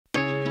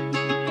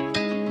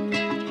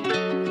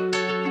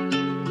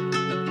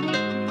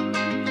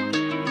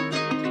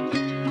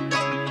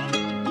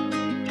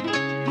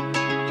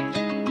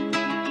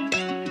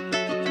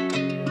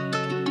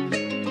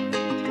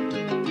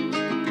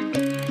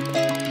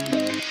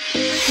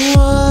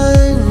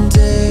One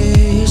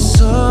day,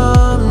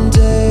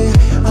 someday,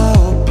 I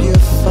hope you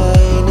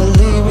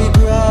finally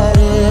regret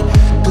it.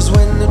 'Cause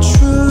when the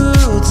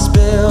truth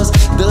spills,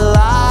 the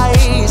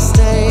lies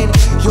stain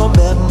your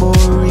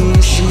memory.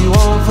 She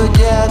won't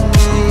forget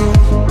me.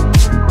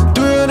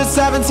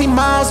 317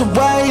 miles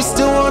away,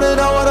 still wanna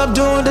know what I'm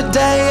doing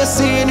today.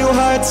 Seeing you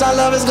hurts, our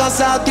love has gone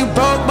south. You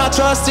broke my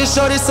trust, you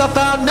showed yourself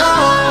out. No,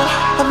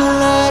 I'm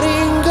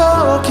letting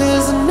go,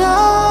 'cause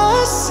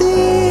now I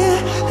see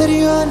that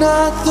you're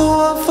not the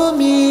one for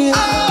me.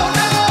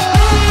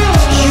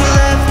 You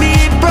left me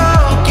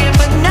broken,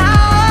 but now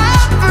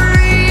I'm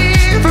free,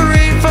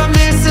 free from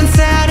this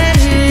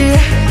insanity.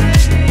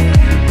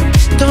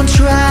 Don't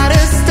try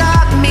to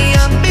stop me,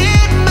 I'm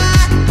in my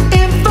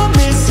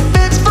infamous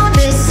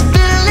vengefulness,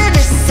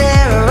 villainous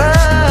error.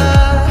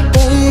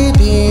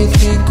 Baby, you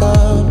think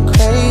I'm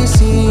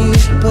crazy,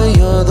 but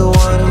you're the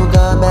one who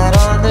got mad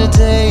on the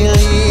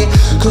daily.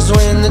 'Cause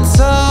when the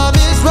time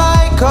is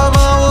right, come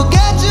on, we'll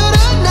get you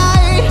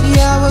tonight.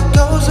 Yeah, what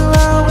goes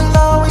around will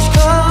always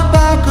come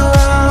back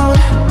around.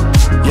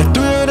 You're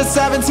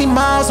 317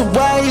 miles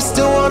away, you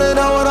still wanna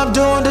know what I'm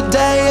doing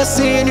today.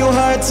 Seeing you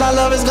hurts, our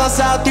love has gone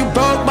south. You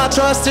broke my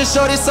trust and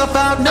showed yourself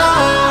out. No,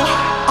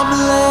 I'm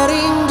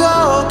letting go,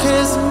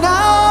 'cause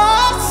now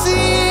I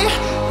see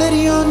that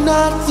you're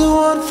not the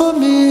one for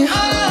me.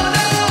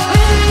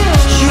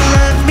 You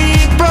left me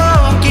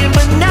broken,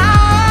 but now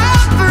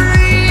I'm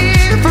free,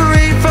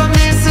 free from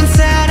this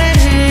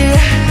insanity.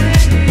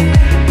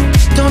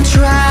 Don't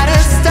try